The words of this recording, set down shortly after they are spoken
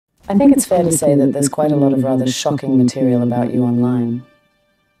I think it's fair to say that there's quite a lot of rather shocking material about you online.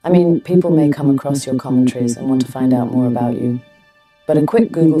 I mean, people may come across your commentaries and want to find out more about you, but a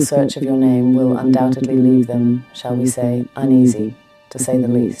quick Google search of your name will undoubtedly leave them, shall we say, uneasy, to say the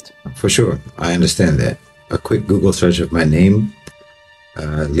least. For sure, I understand that. A quick Google search of my name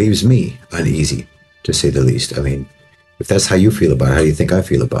leaves me uneasy, to say the least. I mean, if that's how you feel about it, how do you think I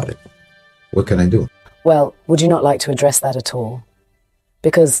feel about it? What can I do? Well, would you not like to address that at all?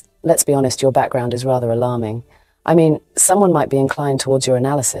 Because, let's be honest, your background is rather alarming. I mean, someone might be inclined towards your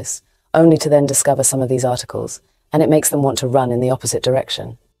analysis, only to then discover some of these articles, and it makes them want to run in the opposite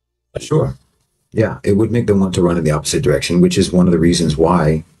direction. Sure. Yeah, it would make them want to run in the opposite direction, which is one of the reasons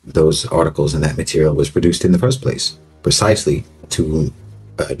why those articles and that material was produced in the first place. Precisely to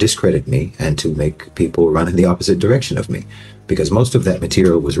discredit me and to make people run in the opposite direction of me. Because most of that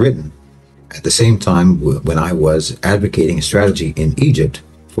material was written at the same time when I was advocating a strategy in Egypt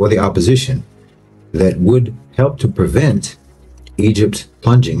for the opposition that would help to prevent Egypt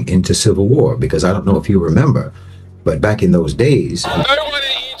plunging into civil war. Because I don't know if you remember, but back in those days, no one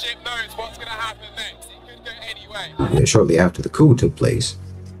in Egypt knows what's going to happen next. It could go anyway. Shortly after the coup took place,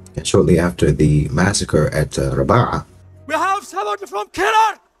 and shortly after the massacre at Rabaa, we have someone from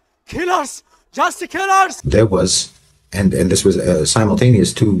killers, just killers. There was, and this was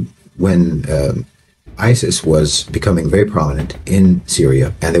simultaneous to when ISIS was becoming very prominent in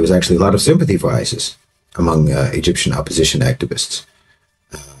Syria, and there was actually a lot of sympathy for ISIS among Egyptian opposition activists,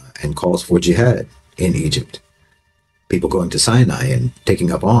 and calls for jihad in Egypt. People going to Sinai and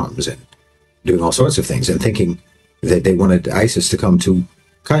taking up arms and doing all sorts of things and thinking that they wanted ISIS to come to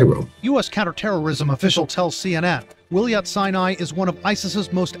Cairo. U.S. counterterrorism official tells CNN Wilayat Sinai is one of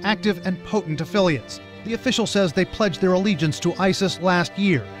ISIS's most active and potent affiliates. The official says they pledged their allegiance to ISIS last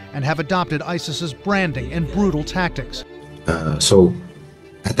year and have adopted ISIS's branding and brutal tactics. So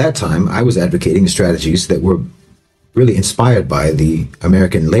at that time, I was advocating strategies that were really inspired by the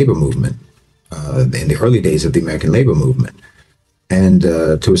American labor movement, in the early days of the American labor movement, and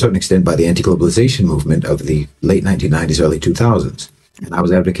to a certain extent by the anti-globalization movement of the late 1990s, early 2000s. And I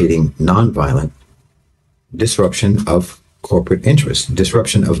was advocating nonviolent disruption of corporate interests,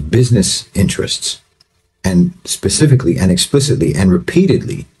 disruption of business interests, and specifically and explicitly and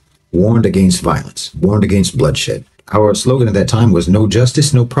repeatedly warned against violence, warned against bloodshed. Our slogan at that time was no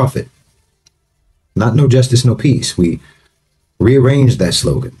justice, no profit. Not no justice, no peace. We rearranged that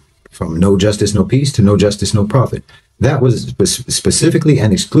slogan from no justice, no peace to no justice, no profit. That was specifically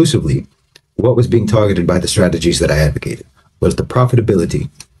and exclusively what was being targeted by the strategies that I advocated, was the profitability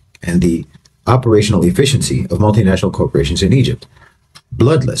and the operational efficiency of multinational corporations in Egypt.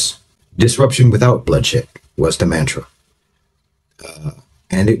 Bloodless, disruption without bloodshed was the mantra.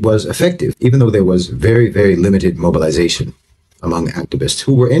 And it was effective, even though there was very, very limited mobilization among activists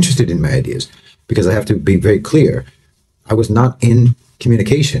who were interested in my ideas. Because I have to be very clear, I was not in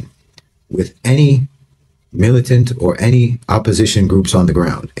communication with any militant or any opposition groups on the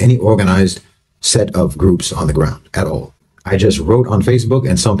ground, any organized set of groups on the ground at all. I just wrote on Facebook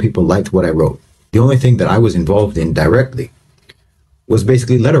and some people liked what I wrote. The only thing that I was involved in directly was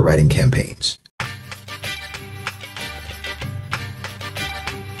basically letter writing campaigns.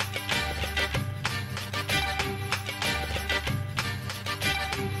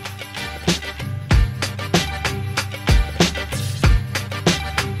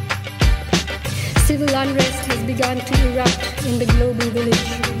 Civil unrest has begun to erupt in the global village.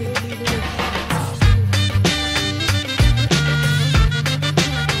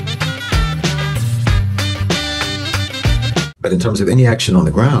 But in terms of any action on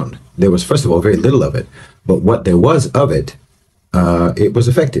the ground, there was, first of all, very little of it. But what there was of it, it was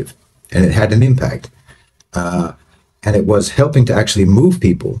effective and it had an impact. And it was helping to actually move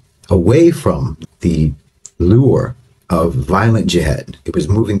people away from the lure of violent jihad. It was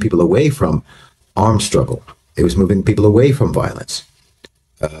moving people away from armed struggle. It was moving people away from violence.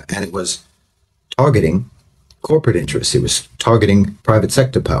 And it was targeting corporate interests. It was targeting private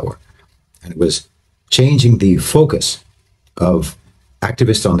sector power. And it was changing the focus of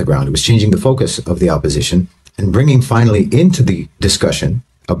activists on the ground. It was changing the focus of the opposition and bringing finally into the discussion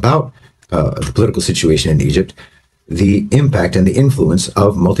about the political situation in Egypt, the impact and the influence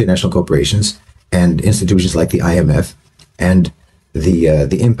of multinational corporations and institutions like the IMF, and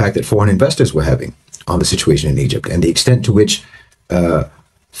the impact that foreign investors were having on the situation in Egypt, and the extent to which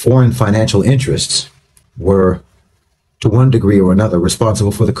foreign financial interests were, to one degree or another,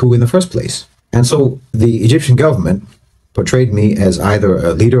 responsible for the coup in the first place. And so the Egyptian government portrayed me as either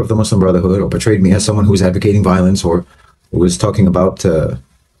a leader of the Muslim Brotherhood or portrayed me as someone who was advocating violence or was talking about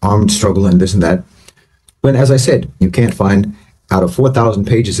armed struggle and this and that. When, as I said, you can't find out of 4,000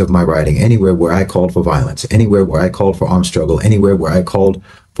 pages of my writing, anywhere where I called for violence, anywhere where I called for armed struggle, anywhere where I called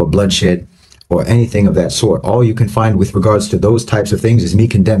for bloodshed or anything of that sort, all you can find with regards to those types of things is me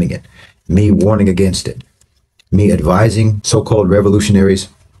condemning it, me warning against it, me advising so-called revolutionaries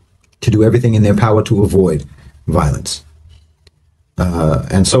to do everything in their power to avoid violence.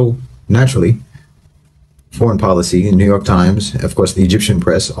 And so, naturally, foreign policy, the New York Times, of course, the Egyptian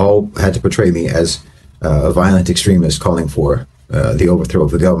press, all had to portray me as a violent extremist calling for the overthrow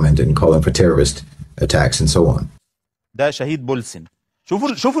of the government and calling for terrorist attacks and so on. ده شهيد بولسن.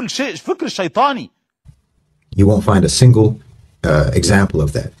 شوفوا الفكر الشيطاني. You won't find a single example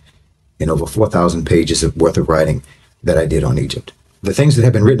of that in over 4,000 pages worth of writing that I did on Egypt. The things that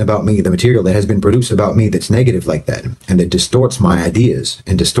have been written about me, the material that has been produced about me that's negative like that, and that distorts my ideas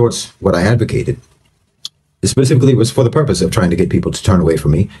and distorts what I advocated, specifically was for the purpose of trying to get people to turn away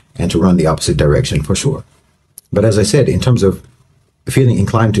from me and to run the opposite direction, for sure. But as I said, in terms of feeling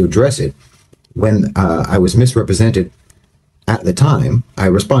inclined to address it, when I was misrepresented at the time, I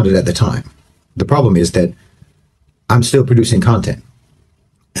responded at the time. The problem is that I'm still producing content.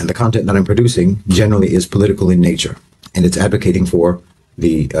 And the content that I'm producing generally is political in nature. And it's advocating for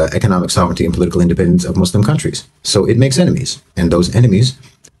the economic sovereignty and political independence of Muslim countries. So it makes enemies. And those enemies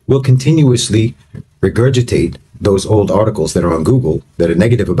will continuously regurgitate those old articles that are on Google that are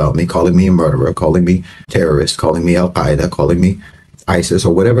negative about me, calling me a murderer, calling me terrorist, calling me Al-Qaeda, calling me ISIS,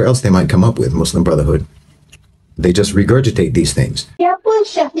 or whatever else they might come up with, Muslim Brotherhood. They just regurgitate these things. Siapa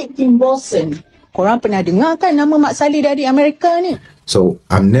Shahid Bolsen? Korang pernah dengar kan nama Mak Saleh dari Amerika ni? So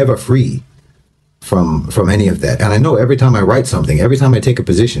I'm never free from any of that. And I know every time I write something, every time I take a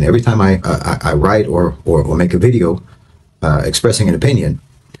position, every time I write or make a video expressing an opinion,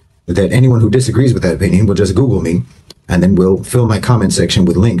 that anyone who disagrees with that opinion will just Google me and then will fill my comment section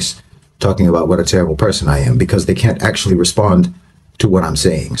with links talking about what a terrible person I am, because they can't actually respond to what I'm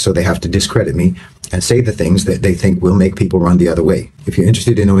saying. So they have to discredit me and say the things that they think will make people run the other way. If you're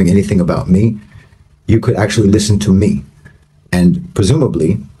interested in knowing anything about me, you could actually listen to me. And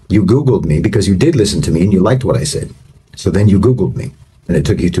presumably, you Googled me because you did listen to me and you liked what I said. So then you Googled me, and it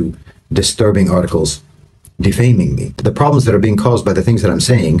took you to disturbing articles defaming me. The problems that are being caused by the things that I'm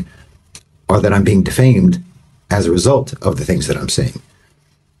saying are that I'm being defamed as a result of the things that I'm saying.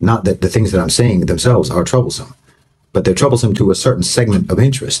 Not that the things that I'm saying themselves are troublesome, but they're troublesome to a certain segment of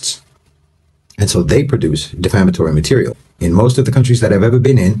interests. And so they produce defamatory material. In most of the countries that I've ever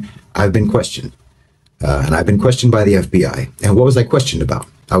been in, I've been questioned. And I've been questioned by the FBI. And what was I questioned about?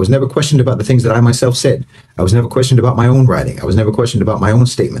 I was never questioned about the things that I myself said. I was never questioned about my own writing. I was never questioned about my own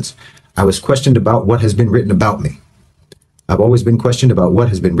statements. I was questioned about what has been written about me. I've always been questioned about what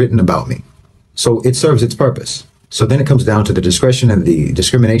has been written about me. So it serves its purpose. So then it comes down to the discretion and the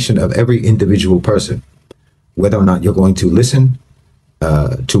discrimination of every individual person, whether or not you're going to listen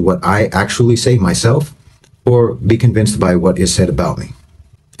to what I actually say myself, or be convinced by what is said about me,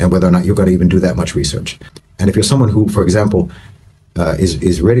 and whether or not you're going to even do that much research. And if you're someone who, for example,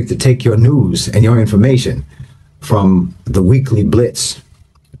 is ready to take your news and your information from the weekly blitz,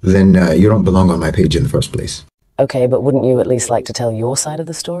 then you don't belong on my page in the first place. Okay, but wouldn't you at least like to tell your side of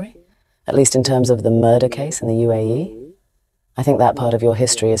the story? At least in terms of the murder case in the UAE? I think that part of your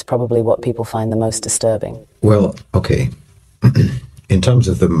history is probably what people find the most disturbing. Well, okay. In terms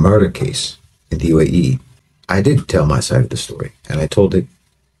of the murder case in the UAE, I did tell my side of the story, and I told it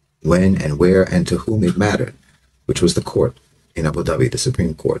when and where and to whom it mattered, which was the court in Abu Dhabi, the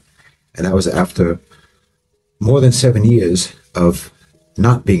Supreme Court. And that was after more than 7 years of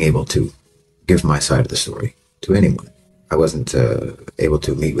not being able to give my side of the story to anyone. I wasn't able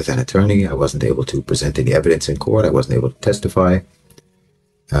to meet with an attorney. I wasn't able to present any evidence in court. I wasn't able to testify.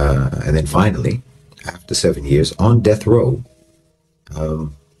 And then finally, after 7 years on death row,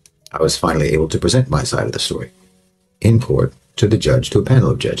 I was finally able to present my side of the story in court to the judge, to a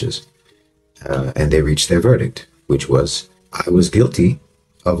panel of judges. And they reached their verdict, which was I was guilty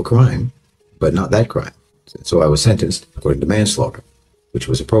of a crime, but not that crime. So I was sentenced according to manslaughter, which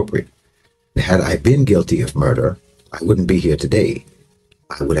was appropriate. Had I been guilty of murder, I wouldn't be here today.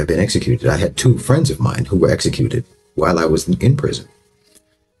 I would have been executed. I had 2 friends of mine who were executed while I was in prison.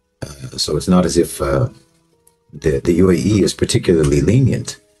 So it's not as if the UAE is particularly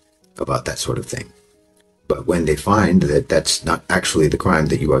lenient about that sort of thing. But when they find that that's not actually the crime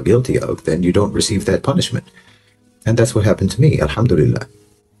that you are guilty of, then you don't receive that punishment. And that's what happened to me, alhamdulillah.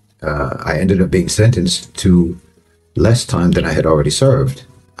 I ended up being sentenced to less time than I had already served.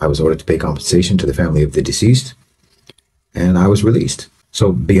 I was ordered to pay compensation to the family of the deceased, and I was released.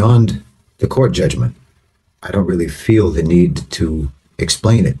 So beyond the court judgment, I don't really feel the need to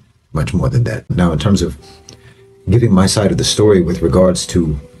explain it much more than that. Now, in terms of giving my side of the story with regards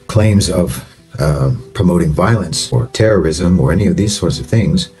to claims of promoting violence or terrorism or any of these sorts of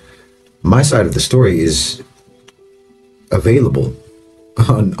things, my side of the story is available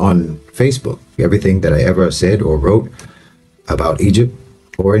on Facebook. Everything that I ever said or wrote about Egypt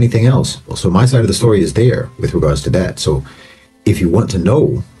or anything else. So my side of the story is there with regards to that. So if you want to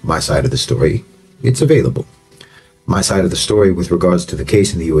know my side of the story, it's available. My side of the story with regards to the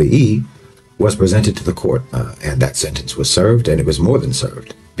case in the UAE was presented to the court, and that sentence was served, and it was more than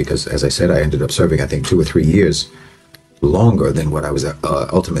served. Because, as I said, I ended up serving, I think, 2 or 3 years longer than what I was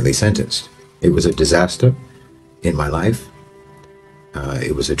ultimately sentenced. It was a disaster in my life.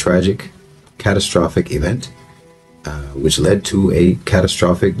 It was a tragic, catastrophic event, which led to a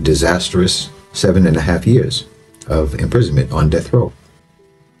catastrophic, disastrous 7.5 years of imprisonment on death row.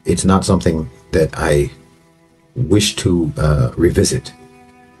 It's not something that I wish to revisit.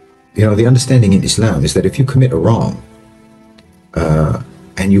 You know, the understanding in Islam is that if you commit a wrong,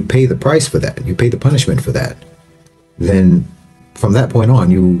 and you pay the price for that, you pay the punishment for that, then from that point on,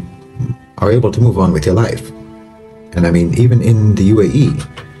 you are able to move on with your life. And I mean, even in the UAE,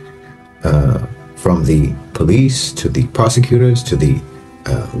 from the police to the prosecutors to the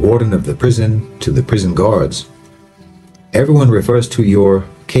warden of the prison to the prison guards, everyone refers to your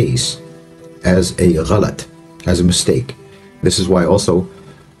case as a ghalat, as a mistake. This is why also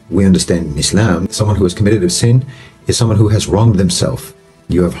we understand in Islam, someone who has committed a sin is someone who has wronged themselves.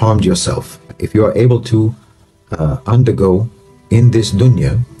 You have harmed yourself. If you are able to undergo in this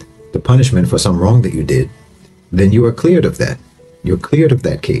dunya the punishment for some wrong that you did, then you are cleared of that. You're cleared of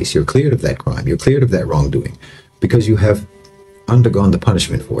that case. You're cleared of that crime. You're cleared of that wrongdoing because you have undergone the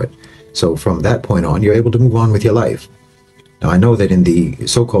punishment for it. So from that point on, you're able to move on with your life. Now, I know that in the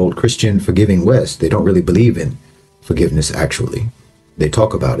so-called Christian forgiving West, they don't really believe in forgiveness actually. They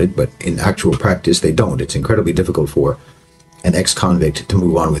talk about it, but in actual practice, they don't. It's incredibly difficult for an ex-convict to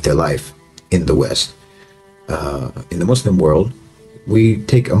move on with their life in the West. In the Muslim world, we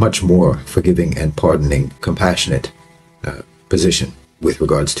take a much more forgiving and pardoning, compassionate position with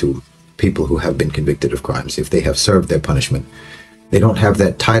regards to people who have been convicted of crimes. If they have served their punishment, they don't have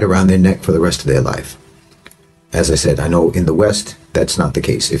that tied around their neck for the rest of their life. As I said, I know in the West, that's not the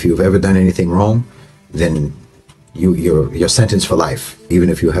case. If you've ever done anything wrong, then you're sentenced for life. Even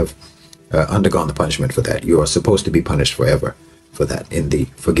if you have undergone the punishment for that, you are supposed to be punished forever for that in the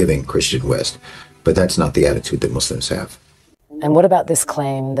forgiving Christian West. But that's not the attitude that Muslims have. And what about this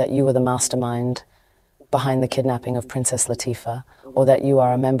claim that you were the mastermind behind the kidnapping of Princess Latifa, or that you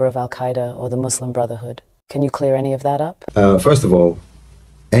are a member of Al-Qaeda or the Muslim Brotherhood? Can you clear any of that up? First of all,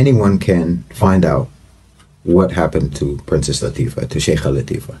 anyone can find out what happened to Princess Latifa, to Sheikha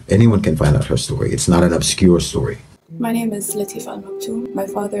Latifa. Anyone can find out her story. It's not an obscure story. My name is Latifa Al Maktoum. My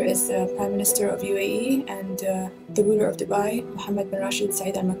father is the Prime Minister of UAE and the ruler of Dubai, Mohammed bin Rashid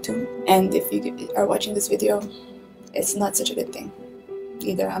Saeed Al Maktoum. And if you are watching this video, it's not such a good thing.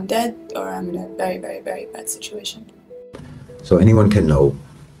 Either I'm dead or I'm in a very, very, very bad situation. So anyone can know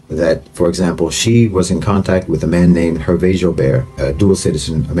that, for example, she was in contact with a man named Hervé Jobert, a dual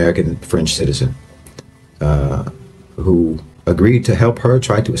citizen, American-French citizen, who agreed to help her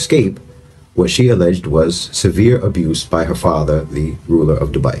try to escape what she alleged was severe abuse by her father, the ruler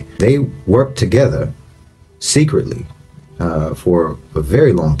of Dubai. They worked together secretly for a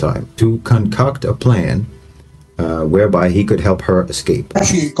very long time to concoct a plan whereby he could help her escape.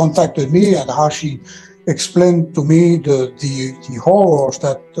 She contacted me and how she explained to me the horrors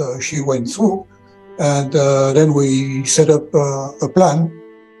that she went through, and then we set up a plan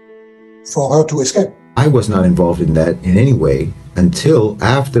for her to escape. I was not involved in that in any way until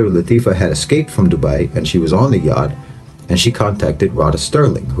after Latifa had escaped from Dubai and she was on the yacht, and she contacted Rhoda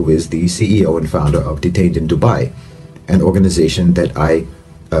Sterling, who is the CEO and founder of Detained in Dubai, an organization that I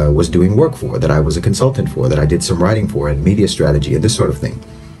was doing work for, that I was a consultant for, that I did some writing for and media strategy and this sort of thing.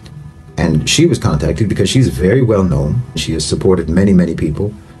 And she was contacted because she's very well known. She has supported many, many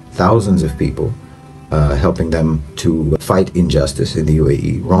people, thousands of people, helping them to fight injustice in the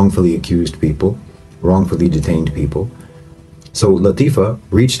UAE, wrongfully accused people, wrongfully detained people. So Latifa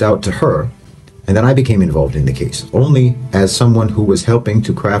reached out to her, and then I became involved in the case, only as someone who was helping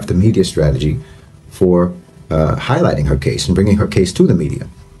to craft a media strategy for highlighting her case and bringing her case to the media.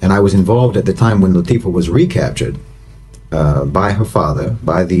 And I was involved at the time when Latifa was recaptured by her father,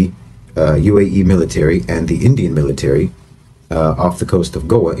 by the UAE military and the Indian military off the coast of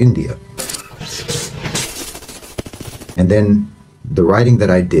Goa, India. And then the writing that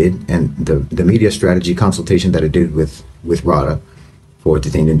I did and the media strategy consultation that I did with Rada for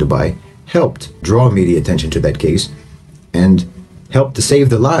Detained in Dubai helped draw media attention to that case and helped to save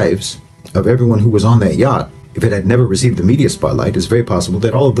the lives of everyone who was on that yacht if it had never received the media spotlight, it's very possible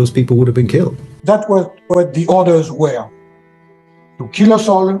that all of those people would have been killed. That was what the orders were. To kill us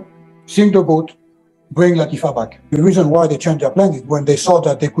all, sink the boat, bring Latifa back. The reason why they changed their plan is when they saw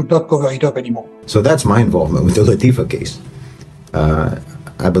that they could not cover it up anymore. So that's my involvement with the Latifa case.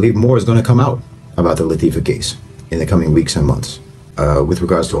 I believe more is going to come out about the Latifa case in the coming weeks and months. With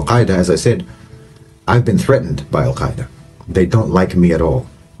regards to Al-Qaeda, as I said, I've been threatened by Al-Qaeda. They don't like me at all.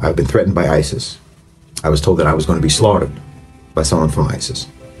 I've been threatened by ISIS. I was told that I was going to be slaughtered by someone from ISIS.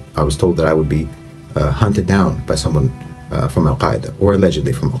 I was told that I would be hunted down by someone from Al-Qaeda, or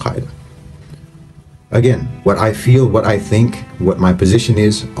allegedly from Al-Qaeda. Again, what I feel, what I think, what my position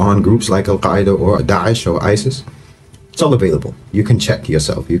is on groups like Al-Qaeda or Daesh or ISIS, it's all available. You can check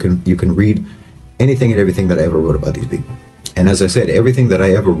yourself. You can read anything and everything that I ever wrote about these people. And as I said, everything that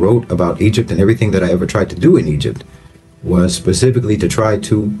I ever wrote about Egypt and everything that I ever tried to do in Egypt was specifically to try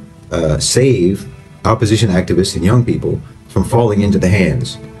to save opposition activists and young people from falling into the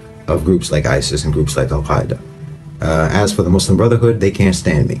hands of groups like ISIS and groups like Al-Qaeda. As for the Muslim Brotherhood, they can't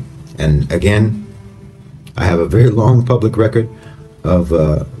stand me. And again, I have a very long public record of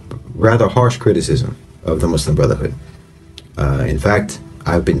rather harsh criticism of the Muslim Brotherhood. In fact,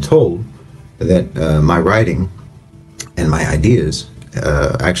 I've been told that my writing and my ideas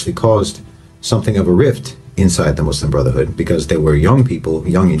actually caused something of a rift inside the Muslim Brotherhood, because there were young people,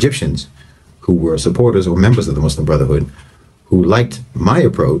 young Egyptians, who were supporters or members of the Muslim Brotherhood who liked my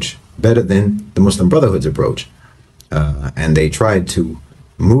approach better than the Muslim Brotherhood's approach. And they tried to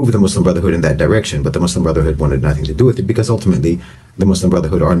move the Muslim Brotherhood in that direction, but the Muslim Brotherhood wanted nothing to do with it, because ultimately the Muslim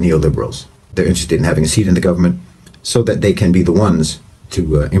Brotherhood are neoliberals. They're interested in having a seat in the government so that they can be the ones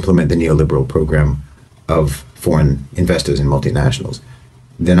to implement the neoliberal program of foreign investors and multinationals.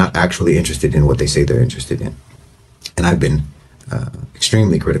 They're not actually interested in what they say they're interested in. And I've been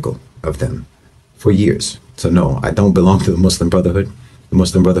extremely critical of them for years. So no, I don't belong to the Muslim Brotherhood. The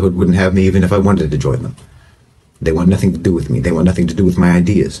Muslim Brotherhood wouldn't have me even if I wanted to join them. They want nothing to do with me. They want nothing to do with my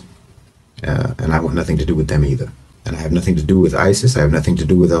ideas. And I want nothing to do with them either. And I have nothing to do with ISIS. I have nothing to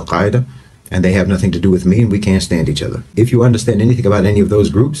do with Al-Qaeda. And they have nothing to do with me, and we can't stand each other. If you understand anything about any of those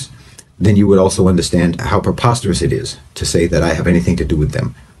groups, then you would also understand how preposterous it is to say that I have anything to do with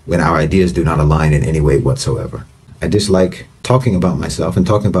them when our ideas do not align in any way whatsoever. I dislike talking about myself and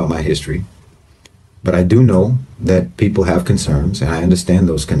talking about my history, but I do know that people have concerns, and I understand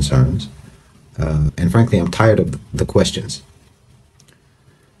those concerns. And frankly, I'm tired of the questions.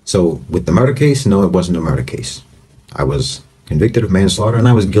 So with the murder case, no, it wasn't a murder case. I was convicted of manslaughter, and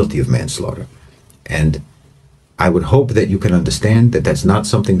I was guilty of manslaughter. And I would hope that you can understand that that's not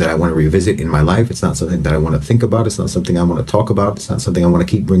something that I want to revisit in my life. It's not something that I want to think about. It's not something I want to talk about. It's not something I want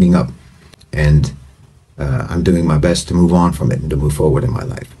to keep bringing up. And I'm doing my best to move on from it and to move forward in my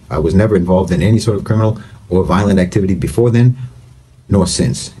life. I was never involved in any sort of criminal or violent activity before then, nor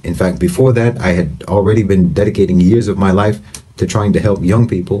since. In fact, before that, I had already been dedicating years of my life to trying to help young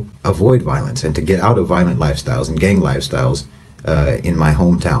people avoid violence and to get out of violent lifestyles and gang lifestyles in my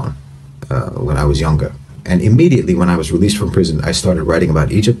hometown when I was younger. And immediately when I was released from prison, I started writing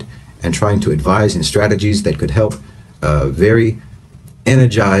about Egypt and trying to advise in strategies that could help very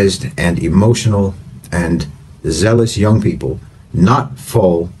energized and emotional and zealous young people not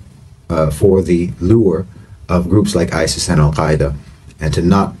fall for the lure of groups like ISIS and Al-Qaeda, and to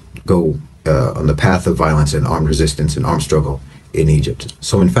not go on the path of violence and armed resistance and armed struggle in Egypt.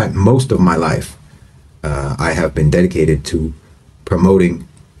 So in fact, most of my life, I have been dedicated to promoting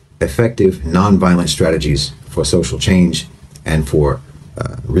effective nonviolent strategies for social change and for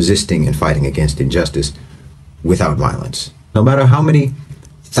resisting and fighting against injustice without violence. No matter how many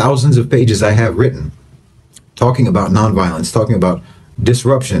thousands of pages I have written talking about nonviolence, talking about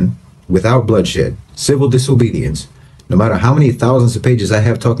disruption without bloodshed, civil disobedience, no matter how many thousands of pages I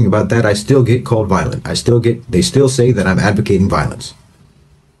have talking about that, I still get called violent. They still say that I'm advocating violence.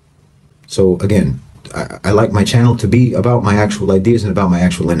 So again, I like my channel to be about my actual ideas and about my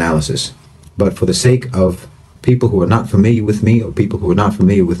actual analysis. But for the sake of people who are not familiar with me, or people who are not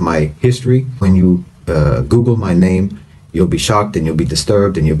familiar with my history, when you Google my name, you'll be shocked and you'll be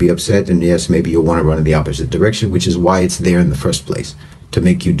disturbed and you'll be upset, and yes, maybe you'll want to run in the opposite direction, which is why it's there in the first place, to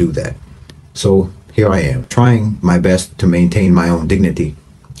make you do that. So here I am, trying my best to maintain my own dignity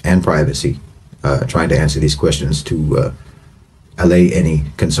and privacy, trying to answer these questions to allay any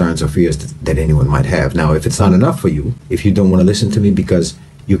concerns or fears that anyone might have. Now, if it's not enough for you, if you don't want to listen to me because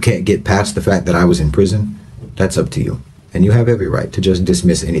you can't get past the fact that I was in prison, that's up to you. And you have every right to just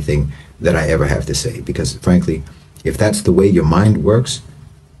dismiss anything that I ever have to say, because frankly, if that's the way your mind works,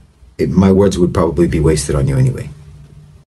 my words would probably be wasted on you anyway.